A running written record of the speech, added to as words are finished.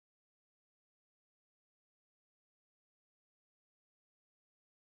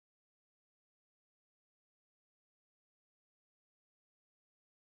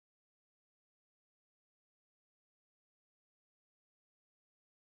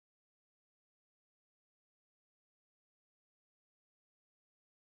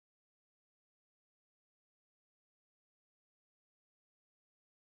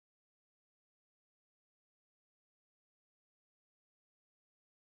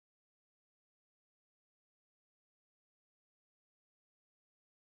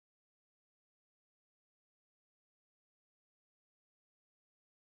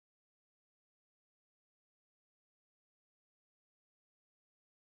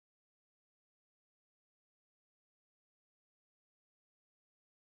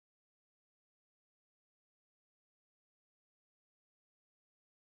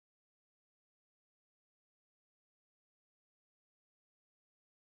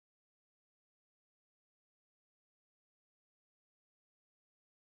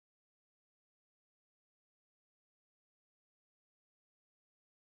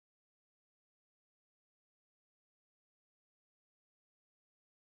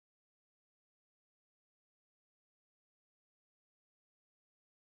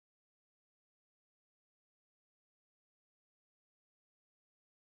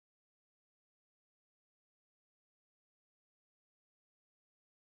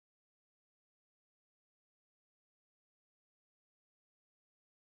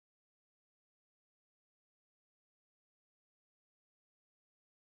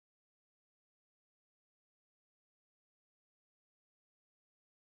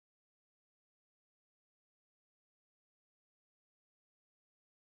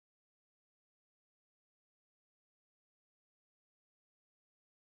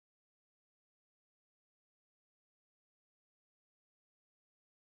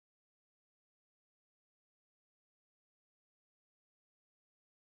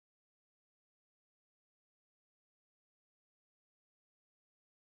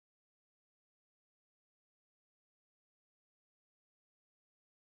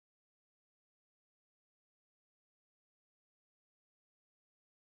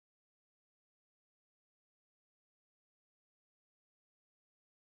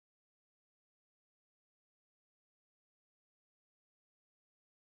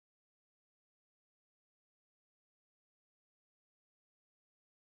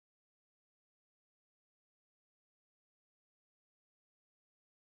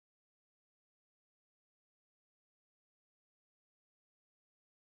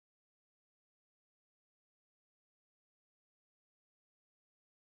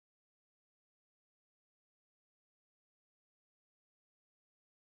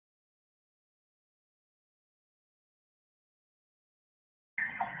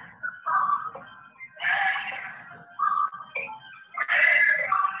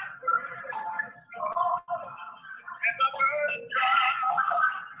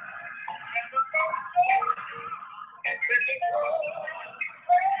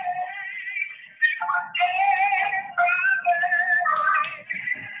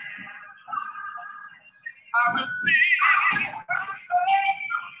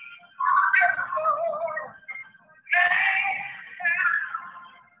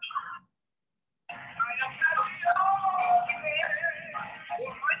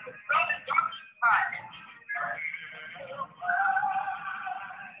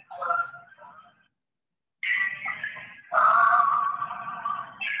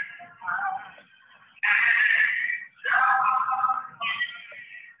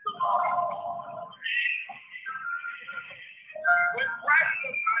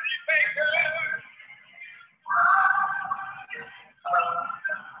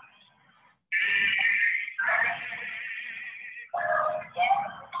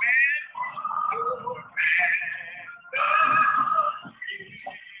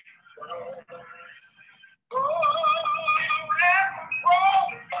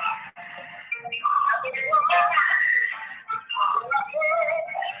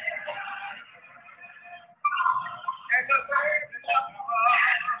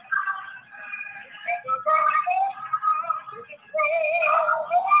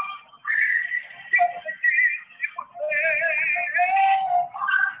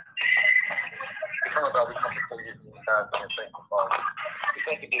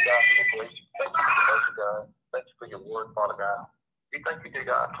dear God, for your grace. Thank you for your mercy, God. Thank you for your word, Father God. We thank you, dear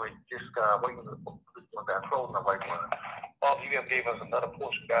God, for just God waiting for this one, God, closing the right one. Father, you have gave us another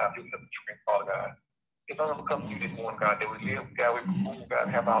portion, God, of your strength, Father God. It's only because of you this morning, God, that we live, God, we move,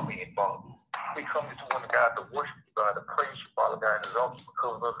 God, have our being, Father. We come this morning, God, to worship you, God, to praise you, Father God, and exalt you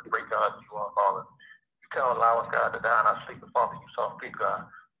because of the great God you are, Father. You can't allow us, God, to die in our sleep, Father. You saw fit,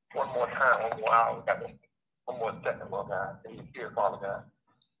 God. One more time, one more hour, God, one more second, Lord God, and you here, Father God.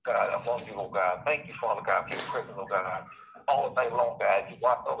 God, among you, oh God. Thank you, Father God, for your presence, oh God. All day long, God, you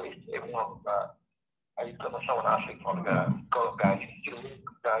watch over each and every one of us, God. Are you coming showing our sleep, Father God? God, you move,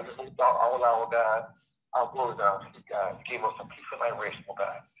 God, you moved all our, God, our glory, God, God. You gave us some peace and night rest, oh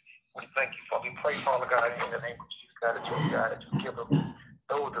God. We thank you, Father. We pray, Father God, in the name of Jesus, God, that you give them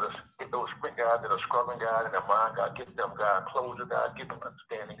those spring, God, that are struggling, God, in their mind, God, give them, God, closure, God, give them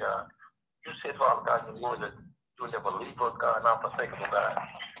understanding, God. You said, Father God, in your word that you will never leave us, God, not forsake us, God.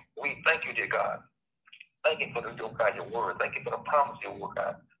 We thank you, dear God. Thank you for your God, your word. Thank you for the promise of your word,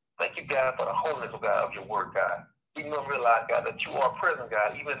 God. Thank you, God, for the holiness of God of your word, God. We don't realize, God, that you are present,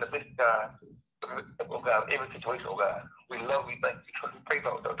 God, even in the midst, God, oh God, every situation, oh God. We love you, thank you. We pray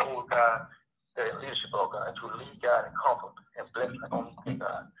for the Lord, God, that in leadership, oh God, to lead, God, and comfort and bless like only you,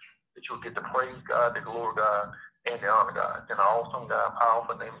 God. That you'll get the praise, God, the glory, God, and the honor, God. In the awesome, God,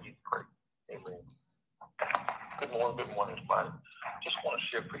 powerful name of Jesus, pray. Amen. Good morning, everybody. Just want to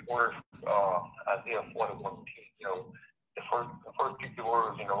share a quick word, Isaiah 41, you know, the first 50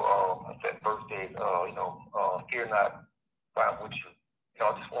 words, you know, that verse says, fear not, for I'm with you. You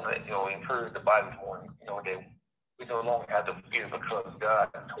know, I just want to, you know, encourage the body this morning, you know, that we no longer have to fear because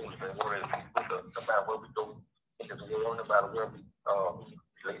God told us in the word, with us, no matter where we go in this world, no matter where we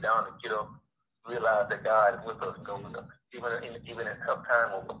lay down and get up, realize that God is with us, you know, even in tough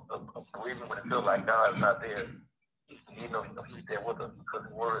times, or even when it feels like God is not there, you know, he's there with us because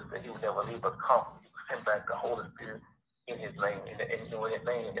the word that he would never leave us comfort. He would send back the Holy Spirit in his name, and you know, that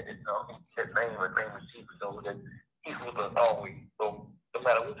name, the name of Jesus, so that he's with us always. So no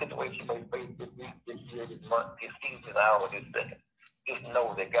matter what situation you may face this week, this year, this month, this season, this hour, this second, just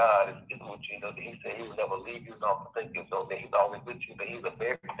know that God is with you. You know, that he said he will never leave you nor forsake you, so that he's always with you, that he's a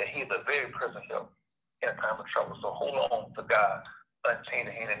very present help in a time of trouble. So hold on to God,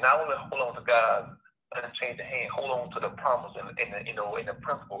 unchanging hand, and not only hold on to God, unchanged hand, hold on to the promise and the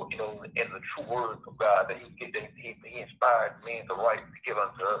principle, you know, and the true words of God that he inspired men to write to give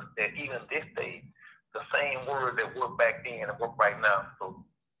unto us, that even this day, the same word that worked back then and work right now. So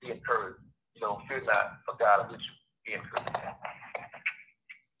be encouraged. You know, fear not, for God is with you. Be encouraged.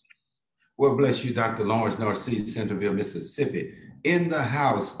 Well, bless you, Dr. Lawrence Narcisse, Centerville, Mississippi, in the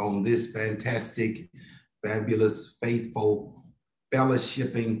house on this fantastic, fabulous, faithful,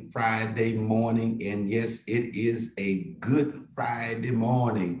 fellowshipping Friday morning. And yes, it is a Good Friday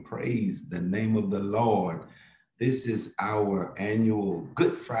morning. Praise the name of the Lord. This is our annual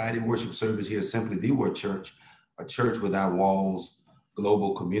Good Friday worship service here at Simply the Word Church, a church without walls,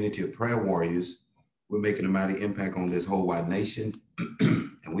 global community of prayer warriors. We're making a mighty impact on this whole wide nation.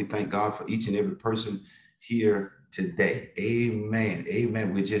 And we thank God for each and every person here today. Amen.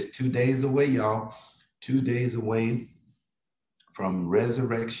 Amen. We're just 2 days away, y'all. 2 days away from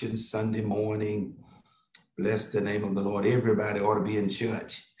Resurrection Sunday morning. Bless the name of the Lord. Everybody ought to be in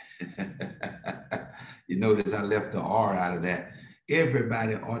church. You notice I left the R out of that.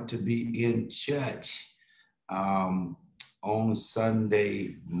 Everybody ought to be in church on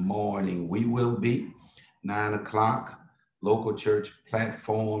Sunday morning. We will be 9 o'clock, local church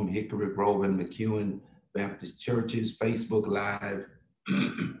platform, Hickory Grove and McEwen Baptist Churches, Facebook Live,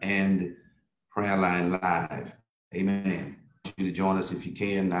 and Prayer Line Live. Amen. I want you to join us if you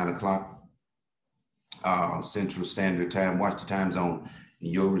can, 9 o'clock Central Standard Time. Watch the time zone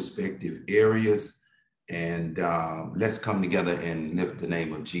in your respective areas. And let's come together and lift the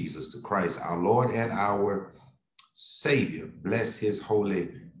name of Jesus the Christ, our Lord and our Savior. Bless his holy,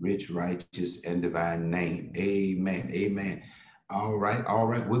 rich, righteous, and divine name. Amen. Amen. All right.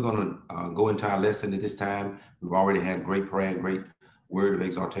 We're going to go into our lesson at this time. We've already had great prayer and great word of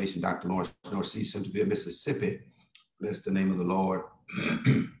exaltation. Dr. Lawrence Narcisse, Centerville, Mississippi. Bless the name of the Lord.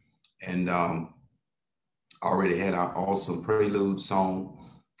 And already had our awesome prelude song.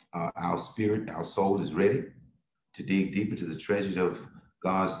 Our spirit, our soul is ready to dig deep into the treasures of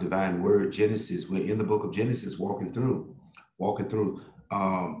God's divine word. Genesis, we're in the book of Genesis, walking through.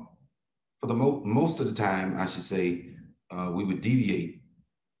 For the most of the time, I should say, we would deviate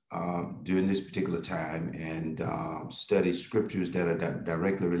during this particular time and study scriptures that are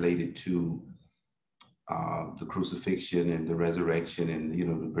directly related to the crucifixion and the resurrection and, you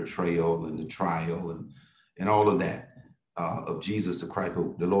know, the betrayal and the trial and all of that. of Jesus the Christ.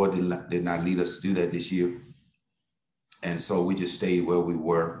 The Lord did not lead us to do that this year. And so we just stayed where we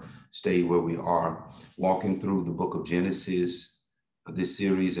were, stayed where we are, walking through the book of Genesis, this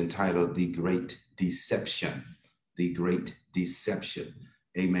series entitled The Great Deception. The Great Deception.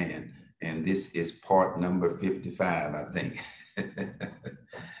 Amen. And this is part number 55, I think.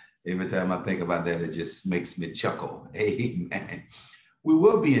 Every time I think about that, it just makes me chuckle. Amen. We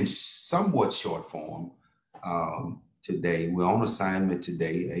will be in somewhat short form today. We're on assignment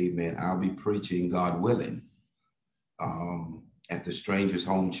today. Amen. I'll be preaching, God willing, at the Strangers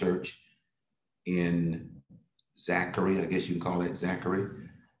Home Church in Zachary. I guess you can call it Zachary,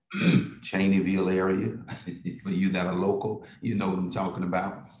 Cheneyville area. For you that are local, you know what I'm talking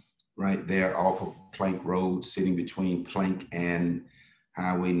about. Right there off of Plank Road, sitting between Plank and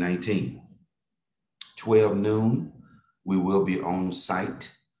Highway 19. 12 noon, we will be on site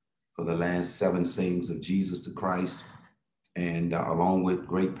for the last 7 sayings of Jesus the Christ, and along with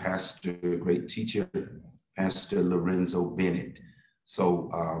great pastor, great teacher, Pastor Lorenzo Bennett. So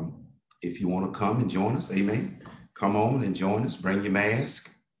if you want to come and join us, amen, come on and join us. Bring your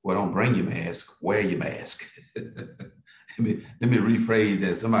mask. Well, don't bring your mask, wear your mask. Let me rephrase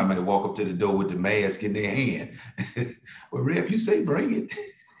that. Somebody might walk up to the door with the mask in their hand. Well, Reb, you say bring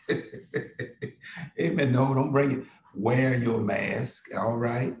it. Amen. No, don't bring it. Wear your mask. All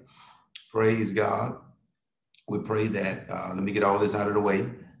right. Praise God. We pray that, let me get all this out of the way.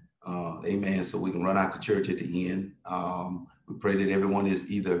 Amen. So we can run out the church at the end. We pray that everyone has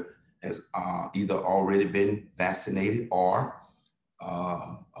either already been vaccinated or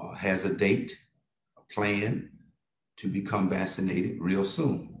has a date, a plan to become vaccinated real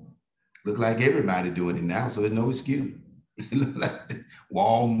soon. Look like everybody doing it now, so there's no excuse. Like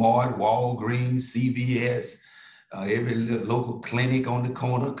Walmart, Walgreens, CVS, every local clinic on the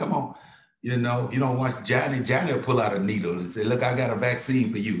corner. Come on. You know, if you don't watch Johnny will pull out a needle and say, look, I got a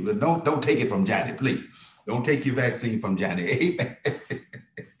vaccine for you. Don't take it from Johnny, please. Don't take your vaccine from Johnny. Amen.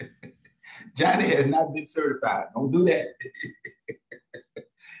 Johnny has not been certified. Don't do that.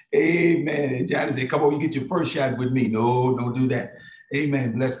 Amen. And Johnny said, come on, you get your first shot with me. No, don't do that.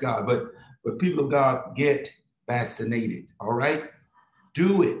 Amen. Bless God. But people of God, get vaccinated. All right?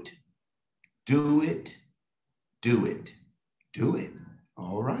 Do it. Do it. Do it. Do it.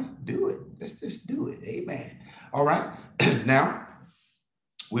 All right? Do it. Let's just do it. Amen. All right. Now,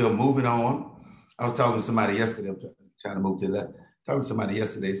 we are moving on. I was talking to somebody yesterday. I'm trying to move to the left. Talking to somebody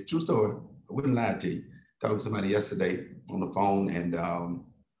yesterday. It's a true story. I wouldn't lie to you. Talking to somebody yesterday on the phone, and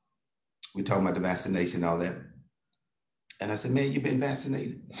we talking about the vaccination and all that. And I said, man, you been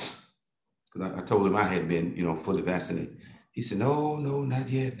vaccinated? Because I told him I had been, fully vaccinated. He said, no, not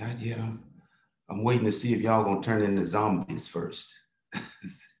yet, not yet. I'm waiting to see if y'all gonna turn into zombies first.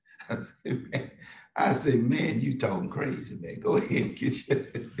 I said, man, you talking crazy, man. Go ahead and get your.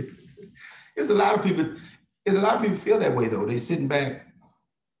 There's a lot of people feel that way though. They sitting back,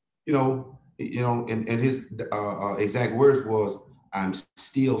 and his exact words was, I'm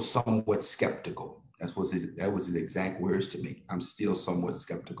still somewhat skeptical. That was his exact words to me. I'm still somewhat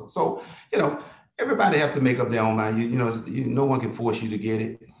skeptical. So, everybody have to make up their own mind. No one can force you to get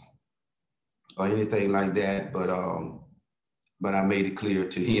it or anything like that. But I made it clear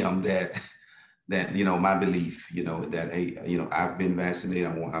to him that my belief, that hey, I've been vaccinated.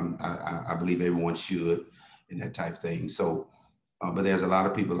 I believe everyone should, and that type of thing. So. But there's a lot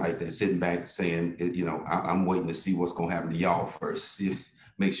of people like that sitting back saying, I'm waiting to see what's going to happen to y'all first. See,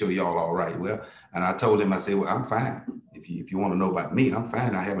 make sure y'all all right. Well, and I told him, I said, well, I'm fine. If you want to know about me, I'm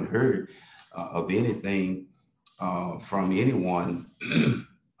fine. I haven't heard of anything from anyone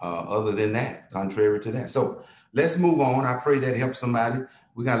other than that, contrary to that. So let's move on. I pray that helps somebody.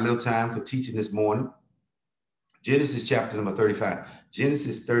 We got a little time for teaching this morning. Genesis chapter number 35.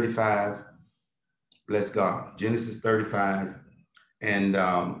 Genesis 35. Bless God. Genesis 35. And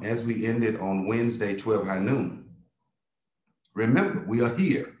as we ended on Wednesday, 12 high noon, remember, we are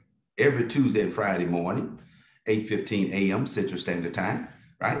here every Tuesday and Friday morning, 8:15 a.m. Central Standard Time,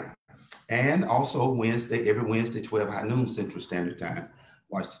 right? And also every Wednesday, 12 high noon Central Standard Time.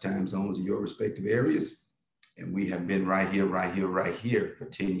 Watch the time zones in your respective areas. And we have been right here for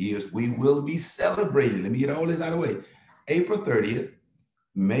 10 years. We will be celebrating. Let me get all this out of the way. April 30th,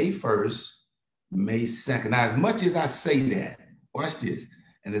 May 1st, May 2nd. Now, as much as I say that, watch this.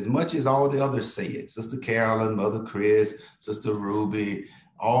 And as much as all the others say it, Sister Carolyn, Mother Chris, Sister Ruby,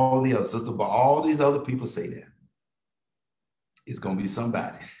 all the others, Sister Bob, all these other people say that, it's going to be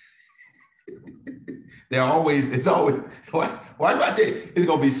somebody. It's always, why about that? It's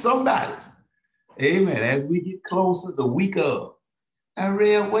going to be somebody. Amen. As we get closer, the week of. I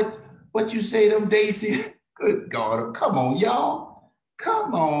read what you say them dates here. Good God. Come on, y'all.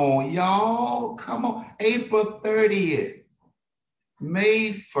 Come on, y'all. Come on. April 30th,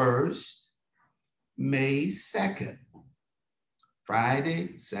 May 1st, May 2nd,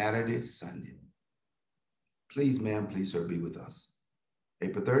 Friday, Saturday, Sunday. Please, ma'am, please, sir, be with us.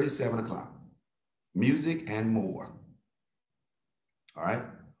 April 30th, 7 o'clock. Music and more. All right?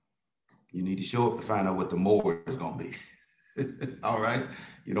 You need to show up to find out what the more is going to be. All right?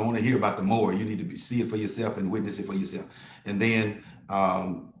 You don't want to hear about the more. You need to see it for yourself and witness it for yourself. And then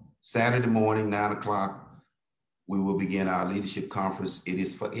Saturday morning, 9 o'clock, we will begin our leadership conference. It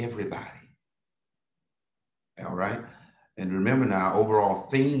is for everybody. All right? And remember now, overall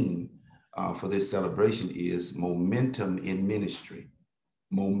theme for this celebration is momentum in ministry.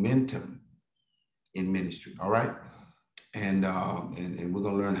 Momentum in ministry. All right? And we're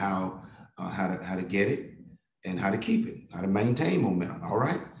going to learn how to get it and how to keep it, how to maintain momentum. All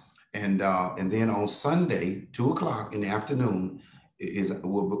right. And then on Sunday, 2 o'clock in the afternoon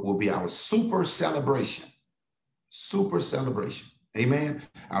will be our super celebration. Super celebration. Amen.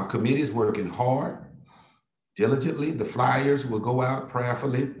 Our committee is working hard, diligently. The flyers will go out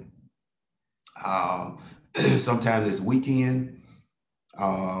prayerfully sometime this weekend.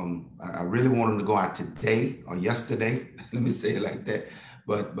 I really want them to go out today or yesterday. Let me say it like that.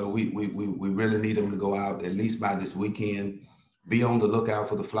 But we really need them to go out at least by this weekend. Be on the lookout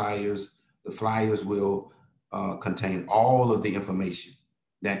for the flyers. The flyers will contain all of the information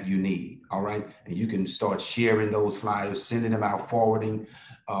that you need. All right. And you can start sharing those flyers, sending them out, forwarding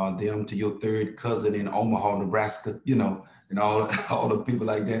them to your third cousin in Omaha, Nebraska, you know, and all the people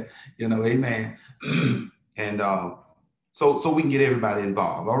like that, you know, amen. And so we can get everybody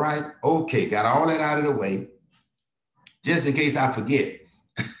involved. All right. Okay. Got all that out of the way. Just in case I forget.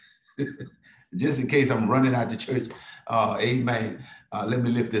 Just in case I'm running out the church. Amen. Let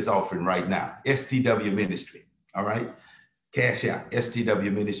me lift this offering right now. STW Ministry. All right. Cash out.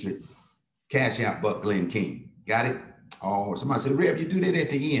 STW Ministry. Cash out Buck Glenn King. Got it? Oh, somebody said, Rev, you do that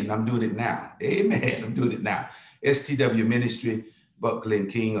at the end. I'm doing it now. Amen. I'm doing it now. STW Ministry, Buck Glenn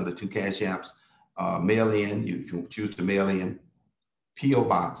King are the two cash apps. Mail in. You can choose to mail in. P.O.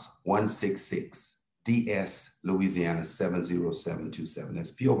 Box 166. DS, Louisiana 70727.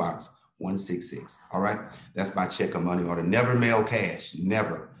 That's P.O. Box 166. All right. That's my check or money order. Never mail cash.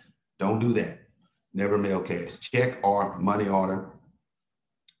 Never. Don't do that. Never mail cash. Check or money order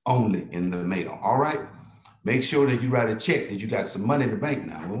only in the mail. All right. Make sure that you write a check that you got some money in the bank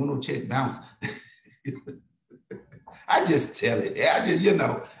now. We want no check bounce. I just tell it. I just, you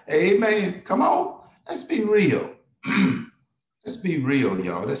know, amen. Come on. Let's be real. Let's be real,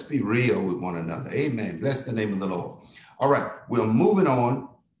 y'all. Let's be real with one another. Amen. Bless the name of the Lord. All right. We're moving on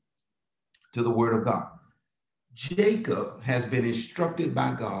to the word of God. Jacob has been instructed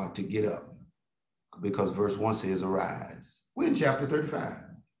by God to get up because verse 1 says, arise. We're in chapter 35.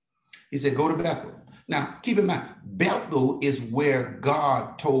 He said, go to Bethel. Now, keep in mind, Bethel is where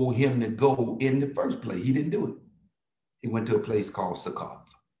God told him to go in the first place. He didn't do it. He went to a place called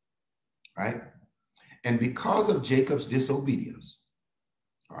Succoth, right? And because of Jacob's disobedience,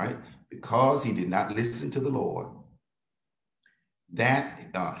 all right, because he did not listen to the Lord, that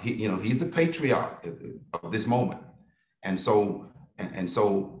he's the patriarch of this moment, and so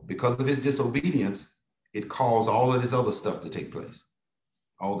because of his disobedience, it caused all of this other stuff to take place,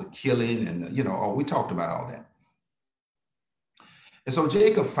 all the killing and we talked about all that. And so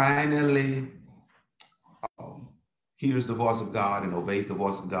Jacob finally hears the voice of God and obeys the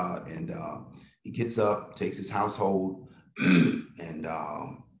voice of God, and he gets up, takes his household, and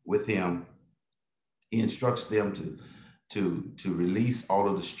with him, he instructs them to release all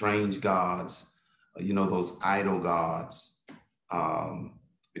of the strange gods, those idol gods,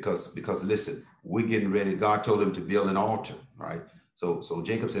 because listen, we're getting ready. God told him to build an altar, right? So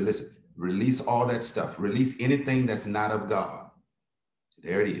Jacob said, listen, release all that stuff, release anything that's not of God.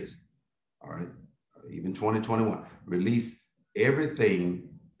 There it is. All right. Even 2021, release everything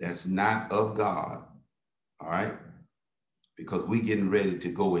that's not of God. All right. Because we're getting ready to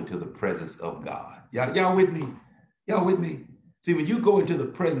go into the presence of God. Y'all with me? Y'all with me? See, when you go into the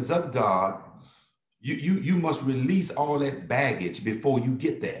presence of God, you must release all that baggage before you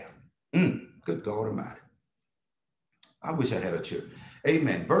get there. Good God Almighty. I wish I had a church.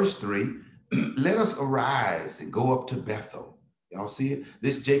 Amen. Verse 3, let us arise and go up to Bethel. Y'all see it?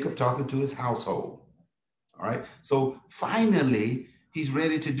 This Jacob talking to his household. All right. So finally, he's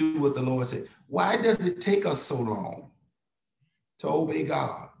ready to do what the Lord said. Why does it take us so long to obey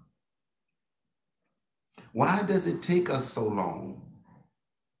God? Why does it take us so long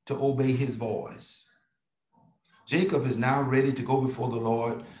to obey his voice? Jacob is now ready to go before the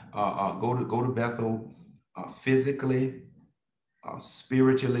Lord, go to Bethel, physically,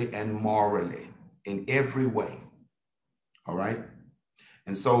 spiritually, and morally in every way. All right.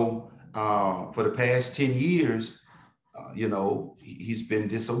 And so for the past 10 years, he's been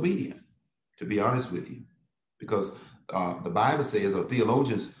disobedient, to be honest with you, because the Bible says, or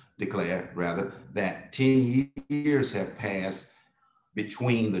theologians declare rather, that 10 years have passed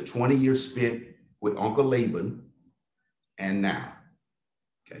between the 20 years spent with Uncle Laban and now.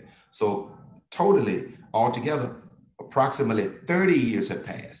 Okay. So totally altogether, approximately 30 years have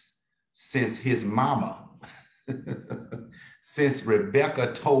passed since his mama, since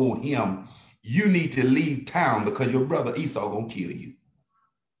Rebecca told him, you need to leave town because your brother Esau gonna kill you.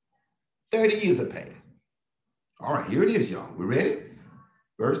 30 years have passed. All right, here it is, y'all. We ready?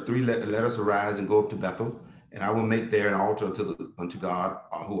 Verse 3, let us arise and go up to Bethel, and I will make there an altar unto God,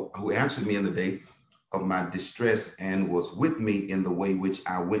 who answered me in the day of my distress and was with me in the way which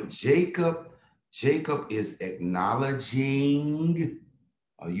I went. Jacob is acknowledging,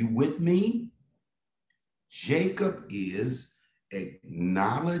 are you with me? Jacob is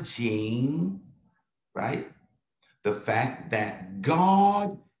acknowledging, right, the fact that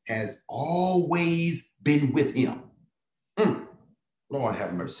God has always been with him. Lord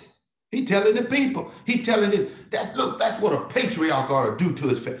have mercy. He telling the people, he telling it that, look, that's what a patriarch ought to do to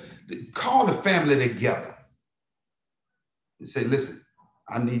his family. Call the family together and say, listen,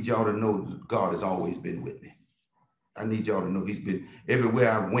 I need y'all to know God has always been with me. I need y'all to know he's been everywhere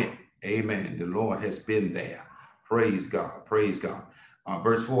I went. Amen. The Lord has been there. Praise God. Praise God.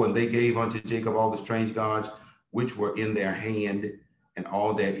 Verse 4, and they gave unto Jacob all the strange gods which were in their hand, and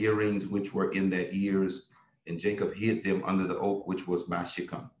all their earrings which were in their ears. And Jacob hid them under the oak which was by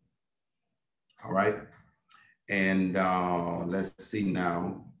Shechem. All right. And let's see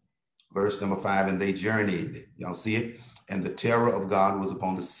now. Verse number 5, and they journeyed. Y'all see it? And the terror of God was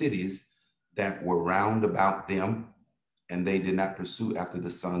upon the cities that were round about them, and they did not pursue after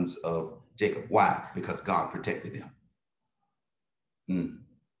the sons of Jacob. Why? Because God protected them.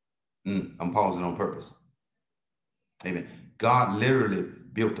 I'm pausing on purpose. Amen. God literally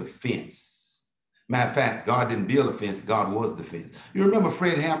built a fence. Matter of fact, God didn't build a fence. God was the fence. You remember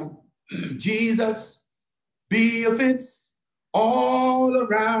Fred Hammond? Jesus, be a fence all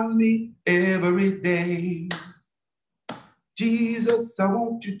around me every day. Jesus, I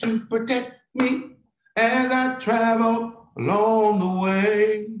want you to protect me as I travel along the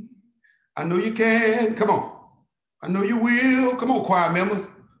way. I know you can. Come on. I know you will. Come on, choir members.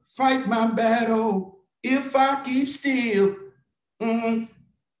 Fight my battle if I keep still. Oh,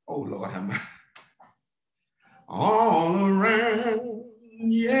 Lord, have mercy. All around,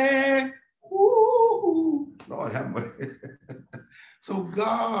 yeah. Ooh, Lord, have mercy. So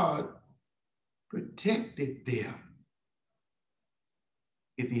God protected them.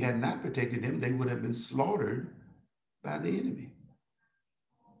 If he had not protected them, they would have been slaughtered by the enemy.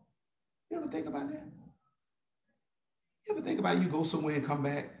 You ever think about that? You ever think about you go somewhere and come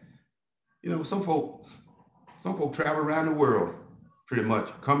back? You know, some folk travel around the world pretty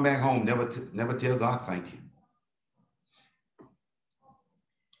much, come back home, never tell God thank you.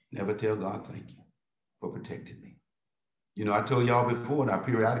 Never tell God thank you for protecting me. You know, I told y'all before, and I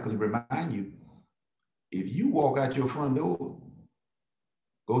periodically remind you, if you walk out your front door,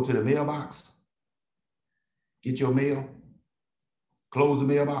 go to the mailbox, get your mail, close the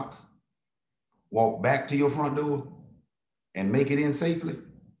mailbox, walk back to your front door, and make it in safely,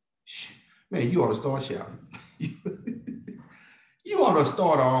 man, you ought to start shouting. You ought to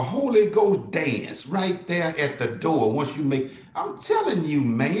start a Holy Ghost dance right there at the door once you make, I'm telling you,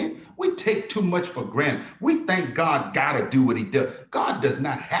 man, we take too much for granted. We think God got to do what he does. God does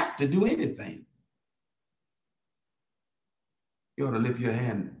not have to do anything. You ought to lift your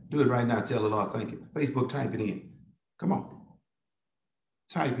hand. Do it right now. Tell the Lord, thank you. Facebook, type it in. Come on.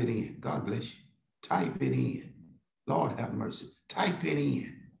 Type it in. God bless you. Type it in. Lord have mercy. Type it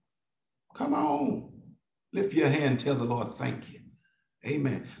in. Come on. Lift your hand. Tell the Lord, thank you.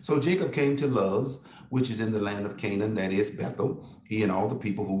 Amen. So Jacob came to Luz, which is in the land of Canaan, that is Bethel, he and all the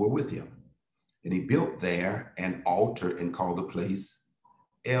people who were with him. And he built there an altar and called the place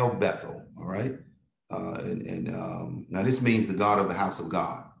El Bethel. All right. Now this means the God of the house of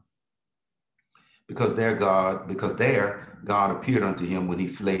God. Because there God appeared unto him when he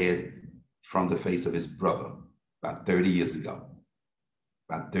fled from the face of his brother about 30 years ago.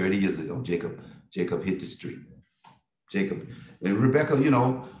 About 30 years ago, Jacob hit the street. Jacob and Rebecca, you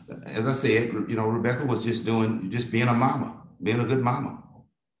know, as I said, you know, Rebecca was just being a mama, being a good mama.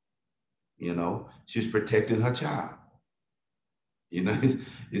 You know, she's protecting her child. You know,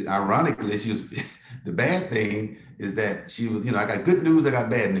 ironically, she was, the bad thing is that she was, I got good news, I got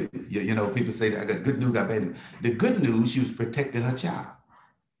bad news. People say that I got good news, got bad news. The good news, she was protecting her child.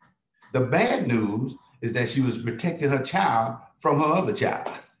 The bad news is that she was protecting her child from her other child.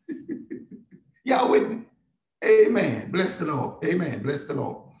 Y'all with me? Amen. Bless the Lord. Amen. Bless the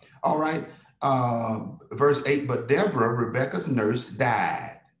Lord. All right. Verse 8, but Deborah, Rebekah's nurse,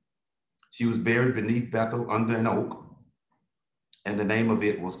 died. She was buried beneath Bethel under an oak, and the name of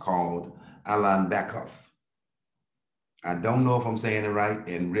it was called Alan-Bakoth. I don't know if I'm saying it right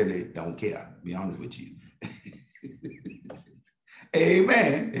and really don't care, to be honest with you.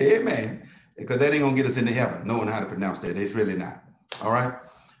 Amen. Amen. Because that ain't going to get us into heaven, knowing how to pronounce that. It's really not. All right.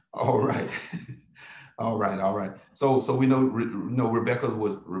 All right. All right. All right. So we know Rebekah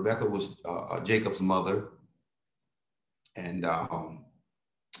was Jacob's mother. And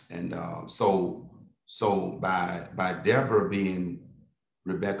so by Deborah being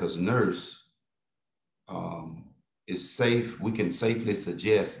Rebekah's nurse, it's safe. We can safely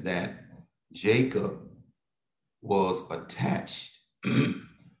suggest that Jacob was attached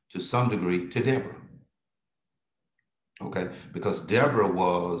to some degree to Deborah. Okay, because Deborah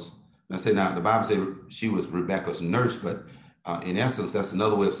was, now the Bible said she was Rebekah's nurse, but in essence, that's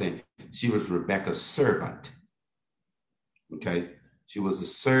another way of saying she was Rebekah's servant. Okay, she was a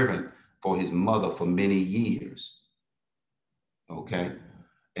servant for his mother for many years. Okay,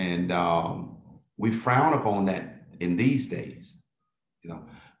 and we frown upon that in these days,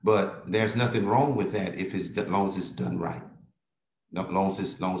 but there's nothing wrong with that if as long as it's done right. As long as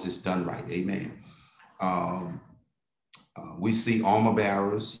it's done right. Amen. We see armor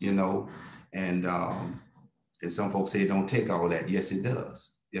bearers, and some folks say it don't take all that. Yes, it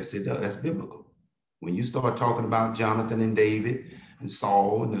does. Yes, it does. That's biblical. When you start talking about Jonathan and David and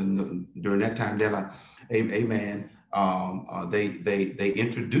Saul, and during that time, they're like, amen. They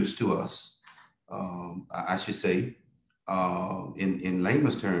introduced to us, I should say, in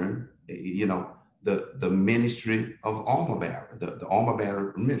layman's term, the ministry of armor bearer, the armor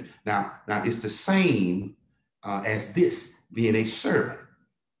bearer ministry. Now it's the same as this being a servant.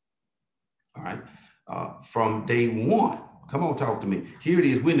 All right, from day one. Come on, talk to me. Here it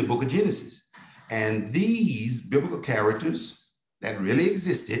is. We're in the book of Genesis, and these biblical characters that really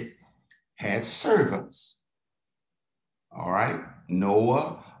existed had servants. All right,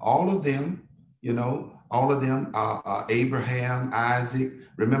 Noah, all of them, Abraham, Isaac.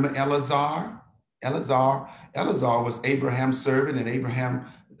 Remember Eleazar? Eleazar was Abraham's servant, and Abraham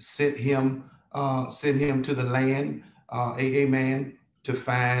sent him to the land, amen, to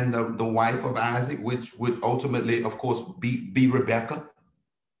find the wife of Isaac, which would ultimately, of course, be Rebekah.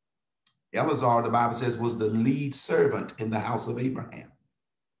 Eleazar, the Bible says, was the lead servant in the house of Abraham.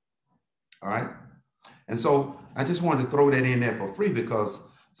 All right. And so I just wanted to throw that in there for free because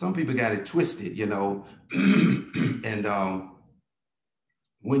some people got it twisted, and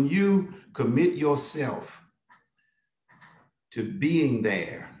when you commit yourself to being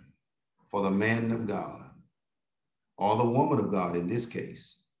there for the man of God, or the woman of God in this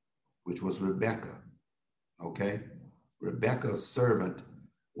case, which was Rebekah, okay? Rebekah's servant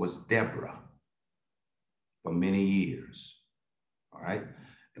was Deborah for many years, all right?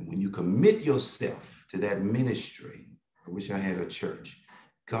 And when you commit yourself to that ministry, I wish I had a church,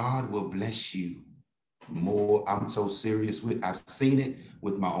 God will bless you more. I'm so serious I've seen it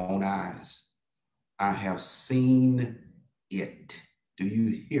with my own eyes. I have seen it. Do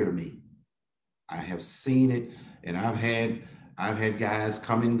you hear me? I have seen it, and I've had guys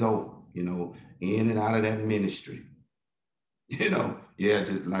come and go, in and out of that ministry.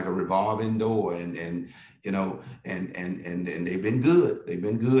 Just like a revolving door, and they've been good. They've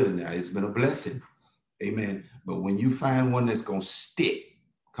been good, and it's been a blessing. Amen. But when you find one that's gonna stick,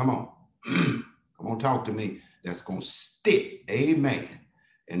 come on, come on, talk to me. That's gonna stick, amen,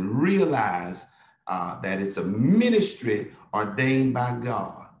 and realize that it's a ministry ordained by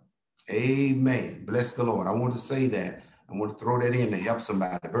God. Amen. Bless the Lord. I want to say that. I want to throw that in to help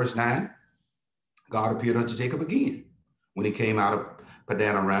somebody. Verse 9, God appeared unto Jacob again when he came out of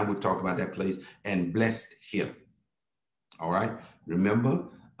Padan Aram. We've talked about that place, and blessed him. All right. Remember,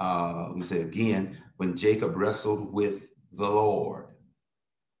 we say again, when Jacob wrestled with the Lord.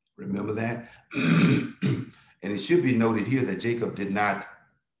 Remember that? And it should be noted here that Jacob did not,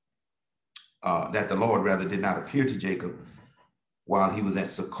 that the Lord rather did not appear to Jacob while he was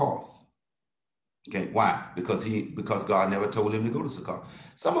at Succoth. Okay, why? Because God never told him to go to Succoth.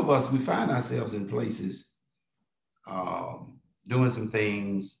 Some of us, we find ourselves in places doing some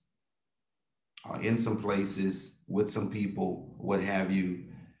things, in some places with some people, what have you,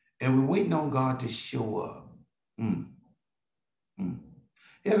 and we're waiting on God to show up.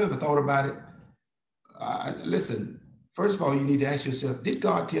 You ever thought about it? Listen, first of all, you need to ask yourself, did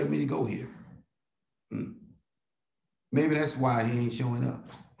God tell me to go here? Maybe that's why he ain't showing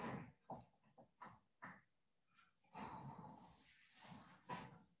up.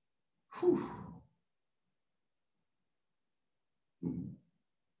 Whew.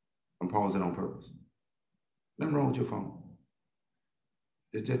 I'm pausing on purpose. Nothing wrong with your phone.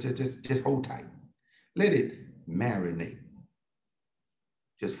 Just hold tight. Let it marinate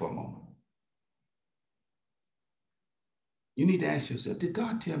just for a moment. You need to ask yourself, did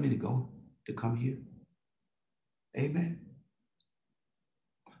God tell me to come here? Amen.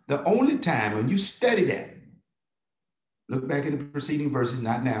 The only time when you study that, look back at the preceding verses,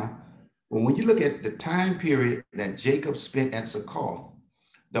 not now, but when you look at the time period that Jacob spent at Succoth,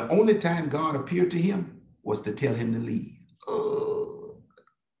 the only time God appeared to him was to tell him to leave.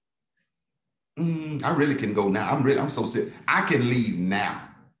 I really can go now. I'm so sick. I can leave now.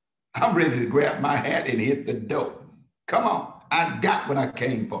 I'm ready to grab my hat and hit the door. Come on. I got what I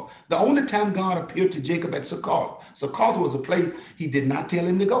came for. The only time God appeared to Jacob at Succoth was a place he did not tell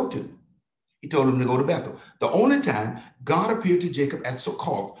him to go to. He told him to go to Bethel. The only time God appeared to Jacob at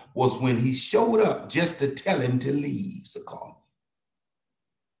Succoth was when he showed up just to tell him to leave Succoth.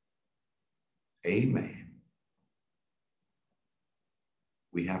 Amen.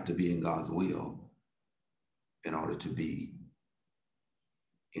 We have to be in God's will in order to be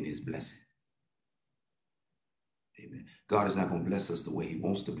in his blessing. Amen. God is not going to bless us the way he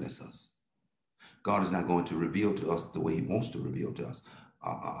wants to bless us. God is not going to reveal to us the way he wants to reveal to us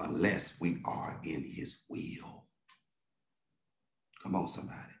unless we are in his will. Come on,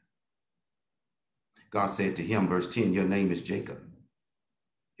 somebody. God said to him, verse 10, your name is Jacob.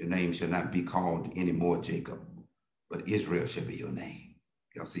 Your name shall not be called anymore Jacob, but Israel shall be your name.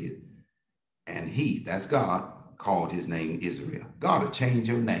 Y'all see it? And he, that's God, called his name Israel. God will change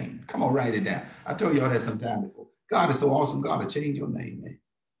your name. Come on, write it down. I told y'all that sometime before. God is so awesome. God will change your name, man.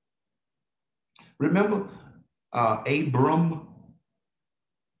 Remember Abram?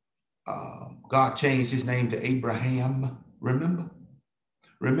 God changed his name to Abraham. Remember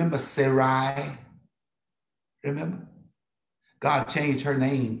Sarai? Remember? God changed her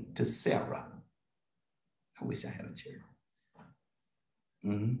name to Sarah. I wish I had a chair.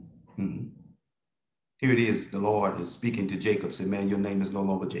 Here it is. The Lord is speaking to Jacob. Said, man, your name is no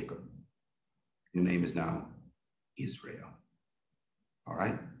longer Jacob. Your name is now Israel. All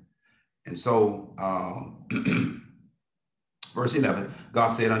right. And so, verse 11, God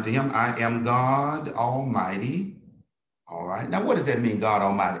said unto him, I am God Almighty. All right. Now, what does that mean, God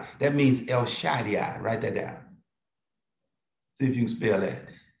Almighty? That means El Shaddai. Write that down. See if you can spell that.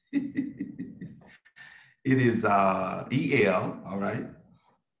 It is E-L, all right,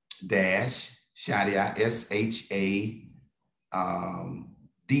 dash Shaddai, S-H-A-D-D-A-I.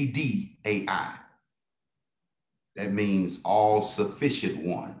 That means all sufficient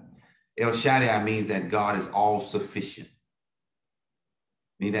one. El Shaddai means that God is all sufficient.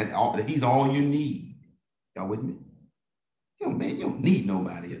 Mean that he's all you need. Y'all with me? Man, you don't need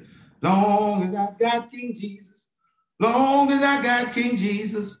nobody. Long as I got King Jesus, long as I got King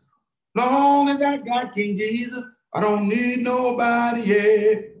Jesus, long as I got King Jesus, I don't need nobody.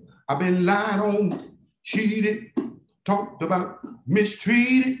 Yeah, I've been lied on, cheated, talked about,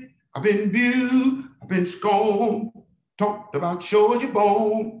 mistreated. I've been viewed, I've been scorned, talked about, showed you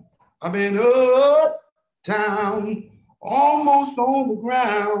bone. I've been uptown, almost on the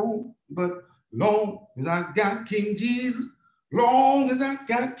ground, but long as I got King Jesus, long as I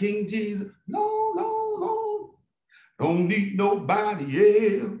got King Jesus, long, long, long, don't need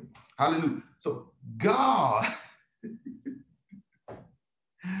nobody else. Hallelujah. So God,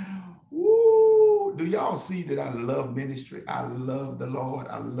 woo, do y'all see that I love ministry? I love the Lord.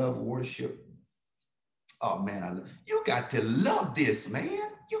 I love worship. Oh man, you got to love this, man.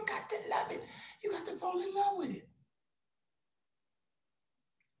 You got to love it. You got to fall in love with it.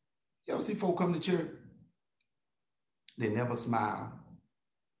 Y'all see folk come to church, they never smile.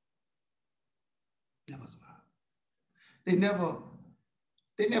 Never smile. They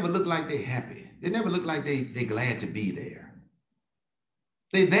never look like they're happy. They never look like they're glad to be there.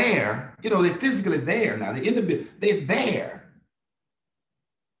 They're there, you know, they're physically there now. They're in the building, they're there.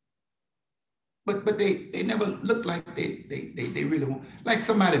 But they never look like they really want, like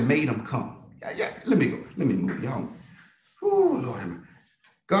somebody made them come. Yeah, let me go. Let me move y'all. Oh, Lord.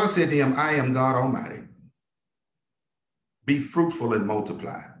 God said to him, I am God Almighty. Be fruitful and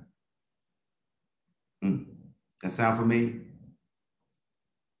multiply. That sound familiar?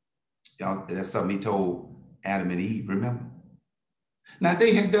 Y'all, that's something he told Adam and Eve, remember? Now,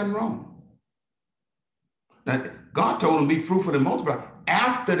 they had done wrong. Now, God told them to be fruitful and multiply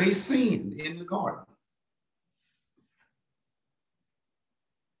after they sinned in the garden.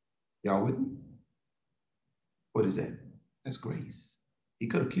 Y'all with me? What is that? That's grace. He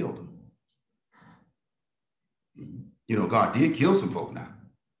could have killed them. You know, God did kill some folk now.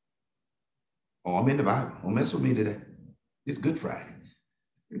 Oh, I'm in the Bible. Don't mess with me today. It's Good Friday.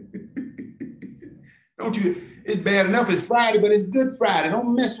 Don't you? It's bad enough it's Friday, but it's Good Friday.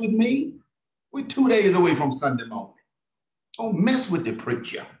 Don't mess with me. We're 2 days away from Sunday morning. Don't mess with the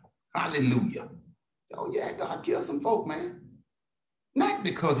preacher. Hallelujah. Oh, yeah, God killed some folk, man. Not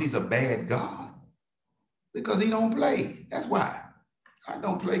because he's a bad God, because he don't play. That's why. God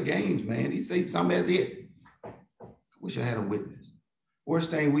don't play games, man. He say something as it. I wish I had a witness. Worst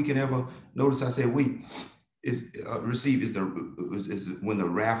thing we can ever, notice I said we, is receive is when the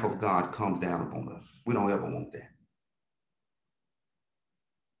wrath of God comes down upon us. We don't ever want that.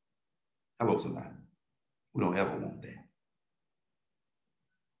 Hello, somebody. We don't ever want that.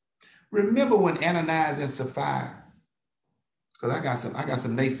 Remember when Ananias and Sapphira, because I got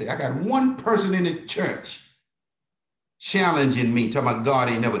some naysay. I got one person in the church challenging me, talking about God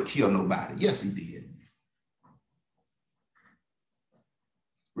ain't never killed nobody. Yes, he did.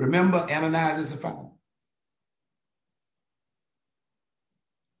 Remember Ananias and Sapphira?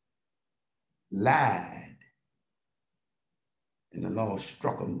 Lied. And the Lord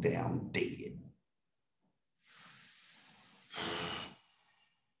struck them down dead.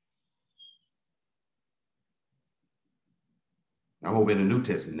 I'm over in the New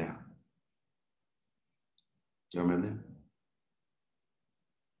Testament now. You remember that?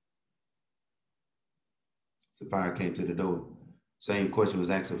 Sapphira came to the door. Same question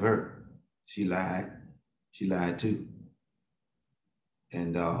was asked of her. She lied. She lied too.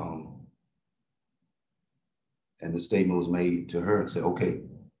 And the statement was made to her and said, okay,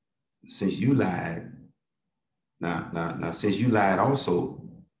 since you lied, now since you lied also,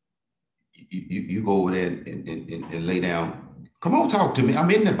 you go over there and lay down. Come on, talk to me. I'm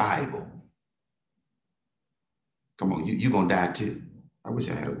in the Bible. Come on, you're going to die too. I wish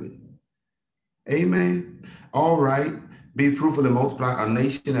I had a witness. Amen. All right. Be fruitful and multiply. A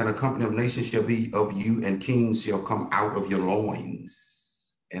nation and a company of nations shall be of you, and kings shall come out of your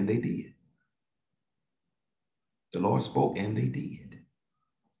loins. And they did. The Lord spoke, and they did.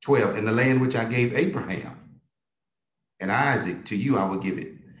 12, in the land which I gave Abraham and Isaac, to you I will give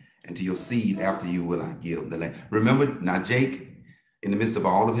it, and to your seed after you will I give the land. Remember, now Jake, in the midst of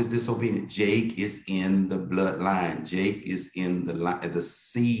all of his disobedience, Jake is in the bloodline. Jake is in the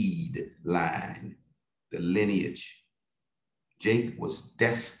seed line, the lineage. Jake was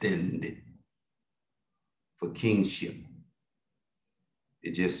destined for kingship.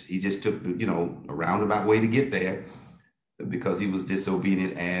 He just took, a roundabout way to get there, because he was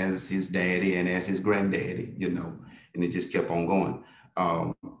disobedient as his daddy and as his granddaddy, and it just kept on going.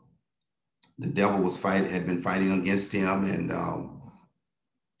 The devil had been fighting against him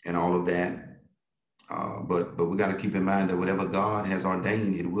and all of that. But we got to keep in mind that whatever God has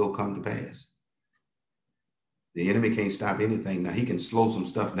ordained, it will come to pass. The enemy can't stop anything. Now he can slow some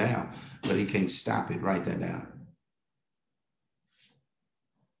stuff down, but he can't stop it. Write that down.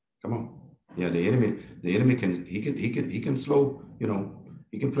 Come on. Yeah, the enemy can slow,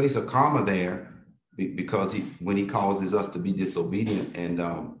 he can place a comma there because when he causes us to be disobedient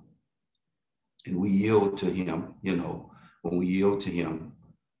and we yield to him, when we yield to him,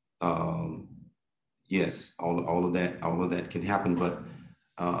 yes, all of that can happen, but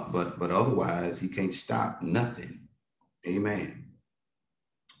otherwise he can't stop nothing. Amen.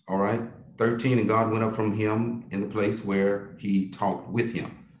 All right. 13, and God went up from him in the place where he talked with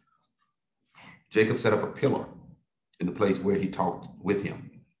him. Jacob set up a pillar in the place where he talked with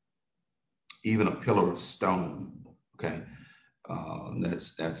him, even a pillar of stone. Okay.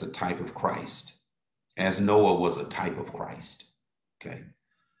 That's a type of Christ, as Noah was a type of Christ. Okay.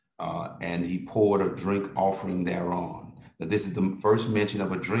 And he poured a drink offering thereon. Now, this is the first mention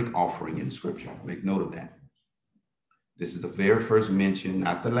of a drink offering in Scripture. Make note of that. This is the very first mention,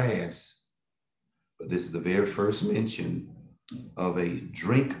 not the last, but this is the very first mention of a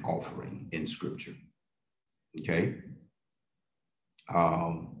drink offering in Scripture. Okay.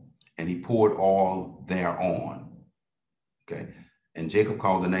 And he poured oil thereon. Okay. And Jacob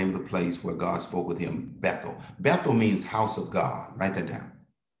called the name of the place where God spoke with him Bethel. Bethel means house of God. Write that down.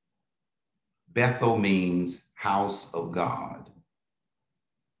 Bethel means house of God.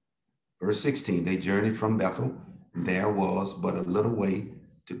 Verse 16, they journeyed from Bethel. There was but a little way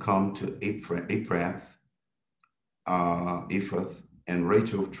to come to Ephrath, and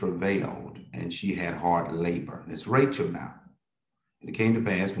Rachel travailed, and she had hard labor. And it's Rachel now. And it came to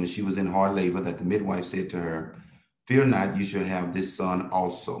pass when she was in hard labor that the midwife said to her, Fear not, you shall have this son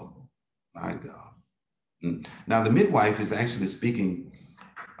also. My God. Now, the midwife is actually speaking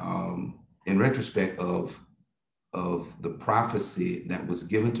in retrospect of the prophecy that was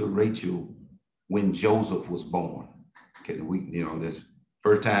given to Rachel when Joseph was born. Okay, this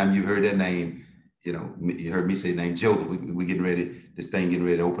first time you heard that name, you heard me say the name Joseph. We getting ready, this thing getting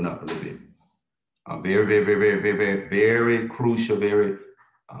ready to open up a little bit. Very, very, very, very, very, very, very crucial, very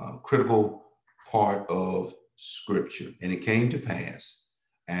critical part of Scripture. And it came to pass,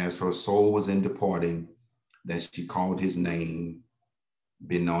 as her soul was in departing, that she called his name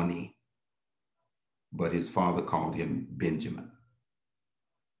Benoni, but his father called him Benjamin.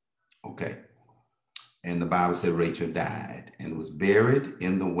 Okay. And the Bible said Rachel died and was buried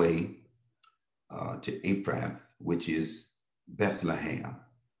in the way to Ephrath, which is Bethlehem.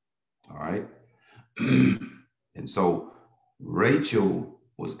 All right. And so Rachel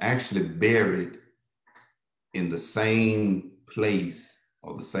was actually buried in the same place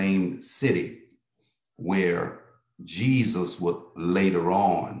or the same city where Jesus would later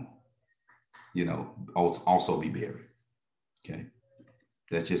on, also be buried. Okay.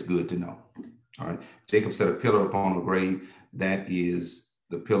 That's just good to know. All right. Jacob set a pillar upon her grave. That is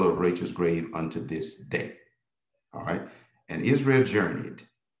the pillar of Rachel's grave unto this day. All right. And Israel journeyed.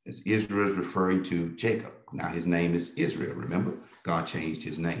 As Israel is referring to Jacob. Now his name is Israel. Remember, God changed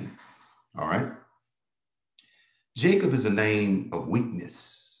his name. All right. Jacob is a name of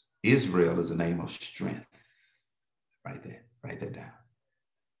weakness. Israel is a name of strength. Right there. Write that down.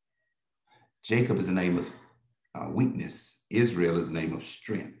 Jacob is a name of weakness. Israel is a name of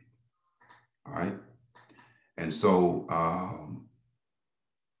strength. All right. And so,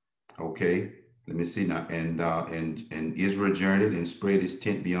 okay, let me see now. And Israel journeyed and spread his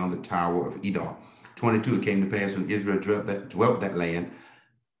tent beyond the tower of Edom. 22, it came to pass when Israel dwelt that land,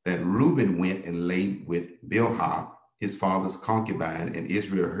 that Reuben went and lay with Bilhah, his father's concubine, and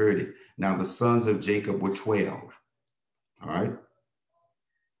Israel heard it. Now the sons of Jacob were 12. All right.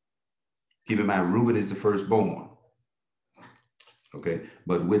 Keep in mind, Reuben is the firstborn. Okay.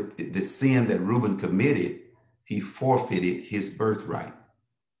 But with the sin that Reuben committed, he forfeited his birthright.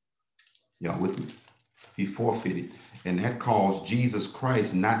 Y'all with me? He forfeited. And that caused Jesus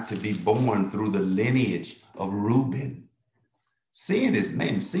Christ not to be born through the lineage of Reuben. Sin is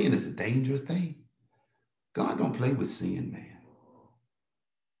a dangerous thing. God don't play with sin, man.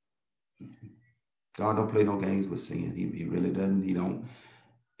 God don't play no games with sin. He really doesn't. He don't.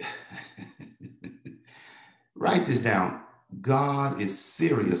 Write this down. God is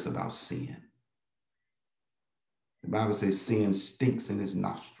serious about sin. The Bible says sin stinks in his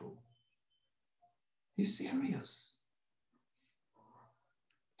nostril. He's serious.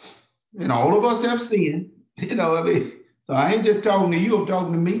 And all of us have sinned. So I ain't just talking to you, I'm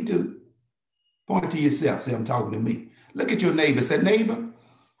talking to me too. Point to yourself, say I'm talking to me. Look at your neighbor, say, neighbor,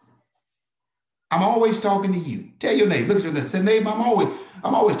 I'm always talking to you. Tell your neighbor, look at your neighbor, say, neighbor,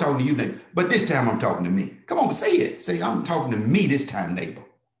 I'm always talking to you, neighbor. But this time I'm talking to me. Come on, say it. Say, I'm talking to me this time, neighbor.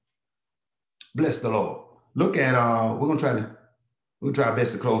 Bless the Lord. Look at, we'll try our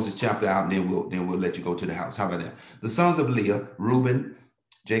best to close this chapter out, and then we'll let you go to the house. How about that? The sons of Leah, Reuben,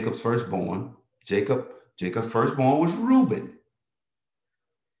 Jacob's firstborn. Jacob's firstborn was Reuben.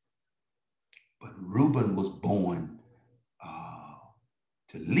 But Reuben was born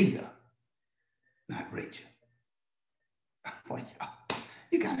to Leah, not Rachel. Boy,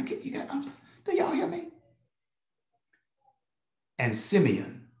 do y'all hear me? And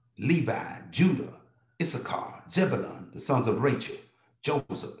Simeon, Levi, Judah, Issachar, Zebulun, the sons of Rachel,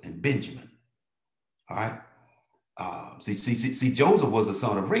 Joseph, and Benjamin. All right. See, Joseph was the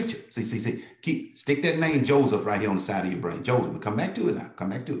son of Rachel. Stick that name Joseph right here on the side of your brain. Joseph, we'll come back to it now. Come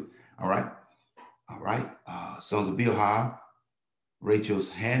back to it. All right. Sons of Bilhah, Rachel's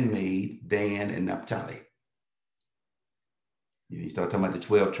handmaid, Dan and Naphtali. You start talking about the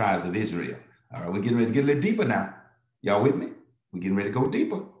 12 tribes of Israel. All right, we're getting ready to get a little deeper now. Y'all with me? We're getting ready to go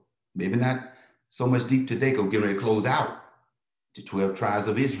deeper. Maybe not so much deep today, because we're getting ready to close out the 12 tribes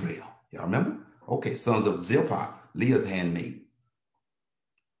of Israel. Y'all remember? Okay, sons of Zilpah, Leah's handmaid.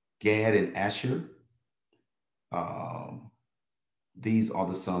 Gad and Asher. These are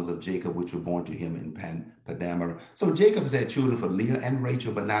the sons of Jacob, which were born to him in Padamar. So Jacob has had children for Leah and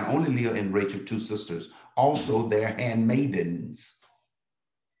Rachel, but not only Leah and Rachel, two sisters, also their handmaidens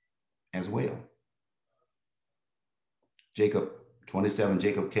as well. Jacob, 27,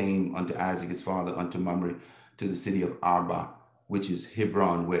 Jacob came unto Isaac his father, unto Mamre, to the city of Arba, which is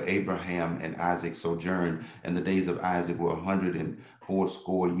Hebron, where Abraham and Isaac sojourned, and the days of Isaac were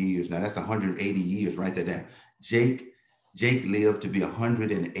 180 years. Now that's 180 years, write that down. Jake lived to be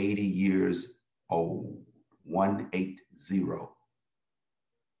 180 years old. 180.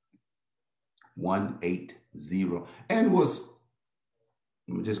 180. And was,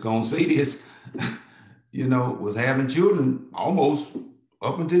 I'm just going to say this, was having children almost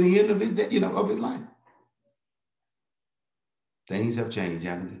up until the end of his, of his life. Things have changed,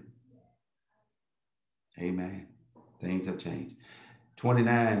 haven't they? Amen. Things have changed.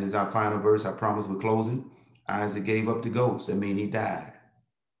 29 is our final verse. I promise we're closing. Isaac gave up the ghost. I mean, he died.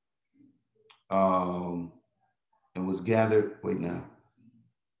 And was gathered. Wait now.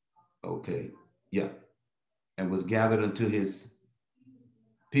 Okay. Yeah. And was gathered unto his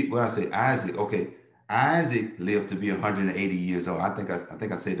people. What I say? Isaac. Okay. Isaac lived to be 180 years old. I think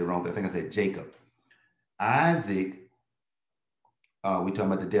I said the wrong thing. I think I said Jacob. Isaac. We're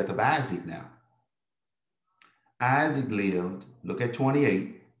talking about the death of Isaac now. Isaac lived. Look at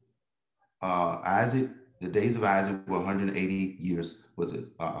 28. Isaac. The days of Isaac were 180 years. Was it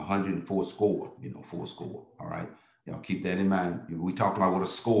 104 score? 4 score. All right. Y'all keep that in mind. We talked about what a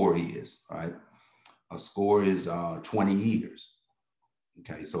score is. All right. A score is 20 years.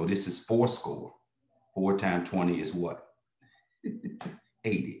 Okay. So this is 4 score. 4 times 20 is what?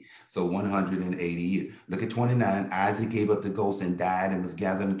 80. So 180 years. Look at 29. Isaac gave up the ghost and died and was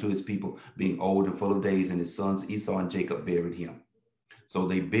gathered unto his people, being old and full of days, and his sons Esau and Jacob buried him. So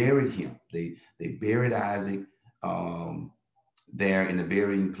they buried him. They buried Isaac there in the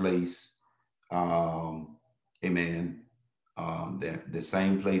burying place. Amen. The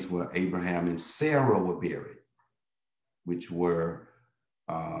same place where Abraham and Sarah were buried, which were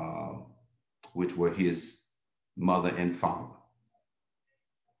his mother and father.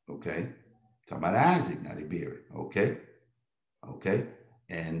 Okay. Talking about Isaac, now they buried. Okay. Okay.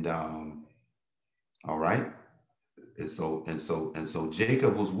 And all right. And so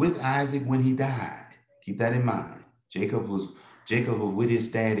Jacob was with Isaac when he died. Keep that in mind. Jacob was with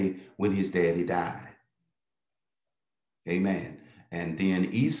his daddy when his daddy died. Amen. And then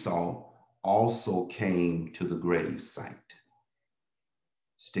Esau also came to the grave site.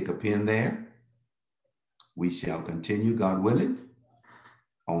 Stick a pin there. We shall continue, God willing,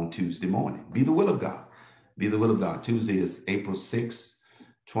 on Tuesday morning. Be the will of God. Be the will of God. Tuesday is April 6th,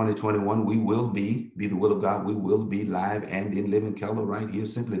 2021. We will be the will of God. We will be live and in living color right here.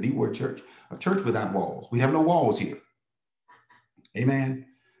 Simply the Word Church, a church without walls. We have no walls here. Amen.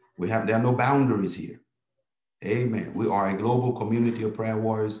 There are no boundaries here. Amen. We are a global community of prayer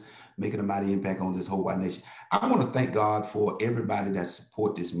warriors making a mighty impact on this whole wide nation. I want to thank God for everybody that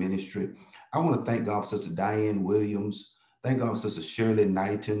support this ministry. I want to thank God for Sister Diane Williams. Thank God for Sister Shirley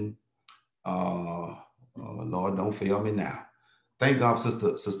Knighton. Lord, don't fail me now. Thank God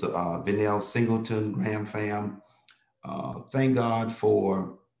for Sister Vinell Singleton, Graham Fam. Thank God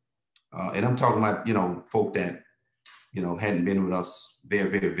for, and I'm talking about, folk that, hadn't been with us very,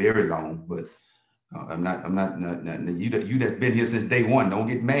 very, very long, but I'm not, you that's been here since day one. Don't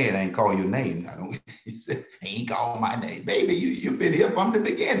get mad. I ain't call your name. I ain't call my name. Baby, you've been here from the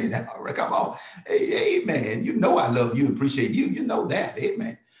beginning. Come on. Hey, man, I love you and appreciate you. You know that.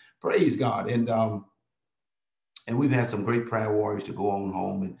 Amen. Praise God. And we've had some great prayer warriors to go on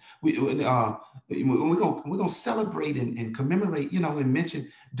home. And we're going to celebrate and commemorate, and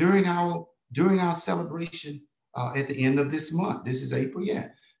mention during our celebration at the end of this month. This is April, yeah.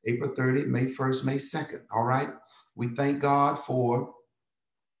 April 30th, May 1st, May 2nd. All right. We thank God for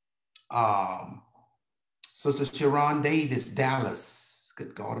Sister Sharon Davis, Dallas.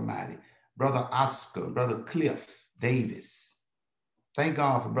 Good God Almighty. Brother Oscar, Brother Cliff Davis. Thank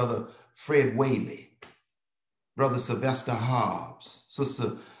God for Brother Fred Whaley, Brother Sylvester Hobbs,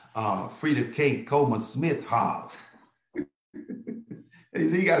 Sister Frida K. Coleman Smith Hobbs.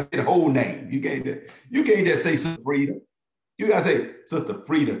 You got to say the whole name. You can't just say Sister Frida. You got to say Sister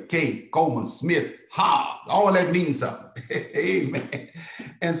Frida K. Coleman Smith Hobbs. All that means something. Amen.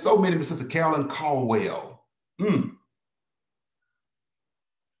 And so many, Sister Carolyn Caldwell.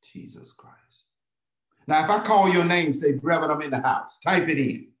 Jesus Christ. Now, if I call your name, say, Reverend, I'm in the house. Type it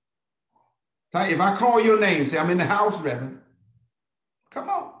in. If I call your name, say, I'm in the house, Reverend. Come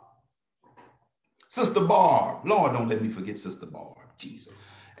on. Sister Barb. Lord, don't let me forget Sister Barb. Jesus.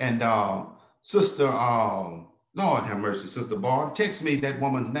 And Sister, Lord have mercy, Sister Barb. Text me that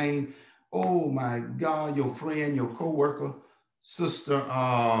woman's name. Oh, my God, your friend, your co-worker, Sister,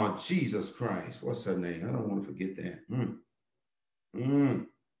 Jesus Christ. What's her name? I don't want to forget that.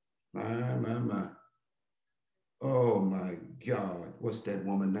 My. Oh, my God. What's that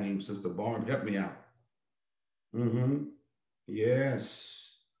woman's name, Sister Barb? Help me out.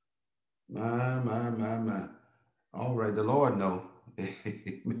 Yes. My. All right. The Lord knows.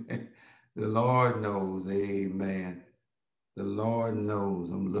 Amen. The Lord knows. Amen. The Lord knows.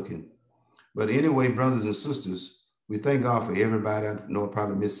 I'm looking. But anyway, brothers and sisters, we thank God for everybody. I know I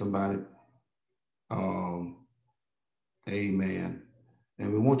probably missed somebody. Amen.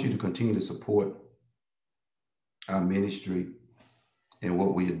 And we want you to continue to support our ministry and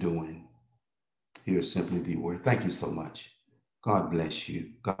what we are doing here, Simply the Word. Thank you so much. God bless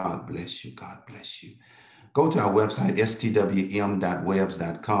you. God bless you. God bless you. Go to our website,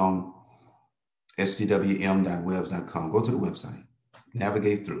 stwm.webs.com, stwm.webs.com. Go to the website,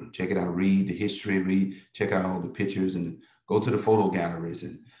 navigate through, check it out, read the history, check out all the pictures, and go to the photo galleries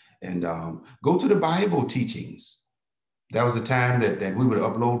and go to the Bible teachings. That was a time that we would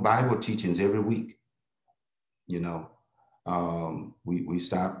upload Bible teachings every week. You know, we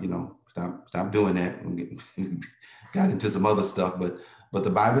stopped, stopped doing that. We got into some other stuff, but the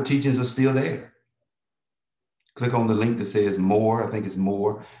Bible teachings are still there. Click on the link that says more. I think it's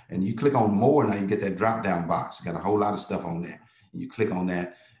more. And you click on more, now you get that drop down box. You got a whole lot of stuff on there. You click on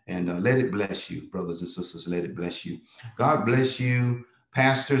that and let it bless you, brothers and sisters. Let it bless you. God bless you,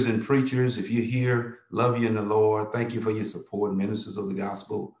 pastors and preachers. If you're here, love you in the Lord. Thank you for your support, ministers of the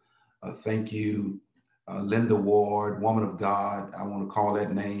gospel. Thank you, Linda Ward, woman of God. I want to call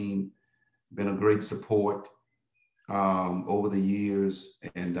that name. Been a great support over the years.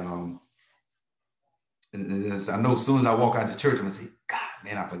 And I know as soon as I walk out the church, I'm going to say, God,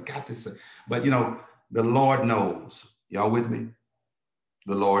 man, I forgot to say. But, the Lord knows. Y'all with me?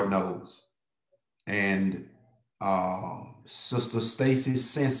 The Lord knows. And Sister Stacy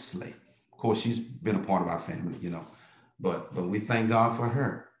Sensley, of course, she's been a part of our family, but we thank God for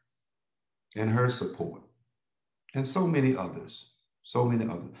her and her support and so many others. So many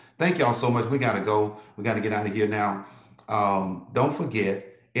others. Thank y'all so much. We got to go. We got to get out of here now. Don't forget,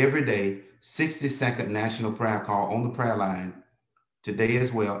 every day, 60-second national prayer call on the prayer line today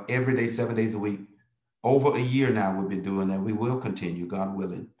as well, every day, 7 days a week. Over a year now we've been doing that. We will continue, God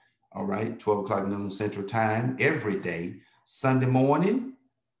willing. All right, 12 o'clock noon Central Time, every day. Sunday morning,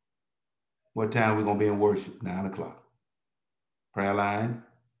 what time we're going to be in worship? 9 o'clock. Prayer line,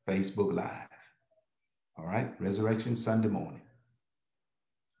 Facebook Live. All right, Resurrection Sunday morning,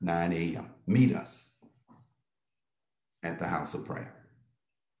 9 a.m. Meet us at the house of prayer.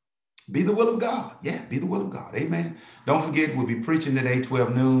 Be the will of God. Yeah, be the will of God. Amen. Don't forget, we'll be preaching today,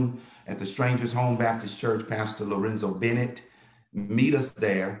 12 noon at the Strangers Home Baptist Church, Pastor Lorenzo Bennett. Meet us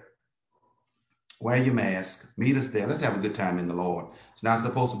there. Wear your mask. Meet us there. Let's have a good time in the Lord. It's not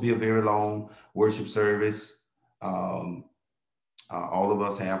supposed to be a very long worship service. All of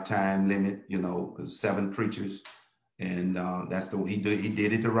us have time limit, because 7 preachers. And that's the way he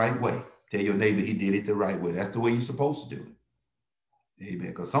did it the right way. Tell your neighbor he did it the right way. That's the way you're supposed to do it. Amen.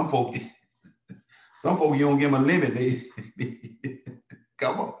 Because some folk, you don't give them a limit. They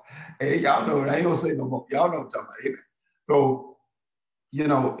come on. Hey, y'all know, I ain't gonna say no more. Y'all know what I'm talking about. Amen. So,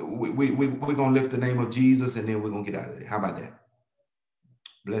 we're gonna lift the name of Jesus and then we're gonna get out of there. How about that?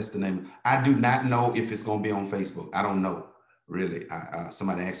 Bless the name. I do not know if it's gonna be on Facebook. I don't know, really.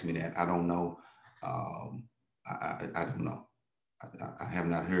 Somebody asked me that. I don't know. I don't know. I have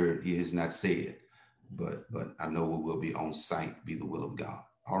not heard. He has not said. But I know we will be on site, be the will of God.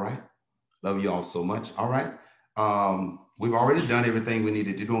 All right. Love you all so much. All right. We've already done everything we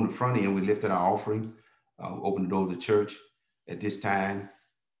needed to do on the front end. We lifted our offering, opened the door of the church. At this time,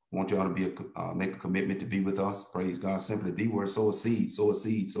 I want you all to make a commitment to be with us. Praise God. Simply the word, sow a seed, sow a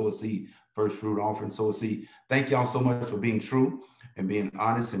seed, sow a seed. First fruit offering, sow a seed. Thank y'all so much for being true and being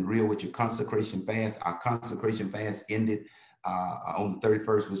honest and real with your consecration fast. Our consecration fast ended on the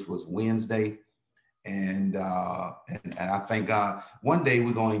 31st, which was Wednesday. And I thank God. One day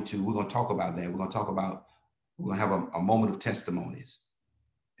we're going to talk about that. We're going to have a moment of testimonies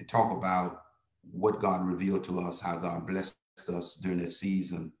and talk about what God revealed to us, how God blessed us during that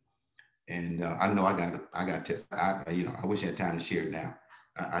season. And I know I got test. I wish I had time to share it now.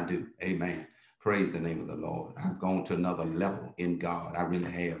 I do. Amen. Praise the name of the Lord. I've gone to another level in God. I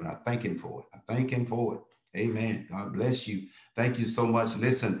really have. And I thank him for it. I thank him for it. Amen. God bless you. Thank you so much.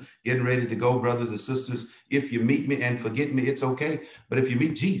 Listen, getting ready to go, brothers and sisters. If you meet me and forget me, it's okay. But if you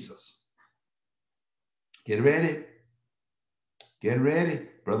meet Jesus, get ready. Get ready.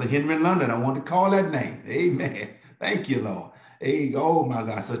 Brother Henry London, I want to call that name. Amen. Thank you, Lord. Hey, oh my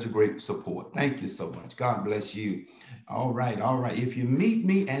God, such a great support. Thank you so much. God bless you. All right. All right. If you meet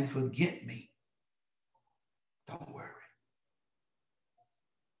me and forget me, don't worry.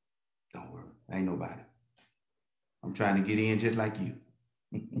 Don't worry. Ain't nobody. I'm trying to get in just like you.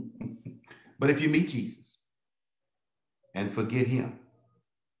 But if you meet Jesus and forget him,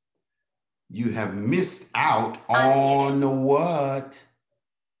 you have missed out on what?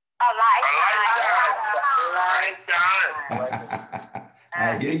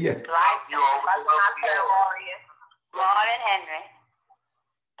 I hear you. Like you always warriors. Morning, Henry.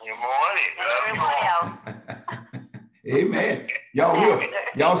 Good morning. Everyone else. Amen.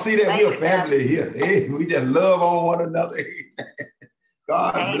 Y'all see that we're a family here. Hey, we just love on one another.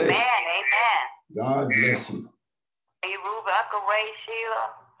 God bless you. Amen. God bless you. You, Ruby, Uncle Ray, Sheila,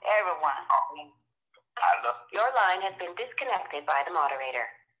 everyone. I love you. Your line has been disconnected by the moderator.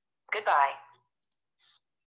 Goodbye.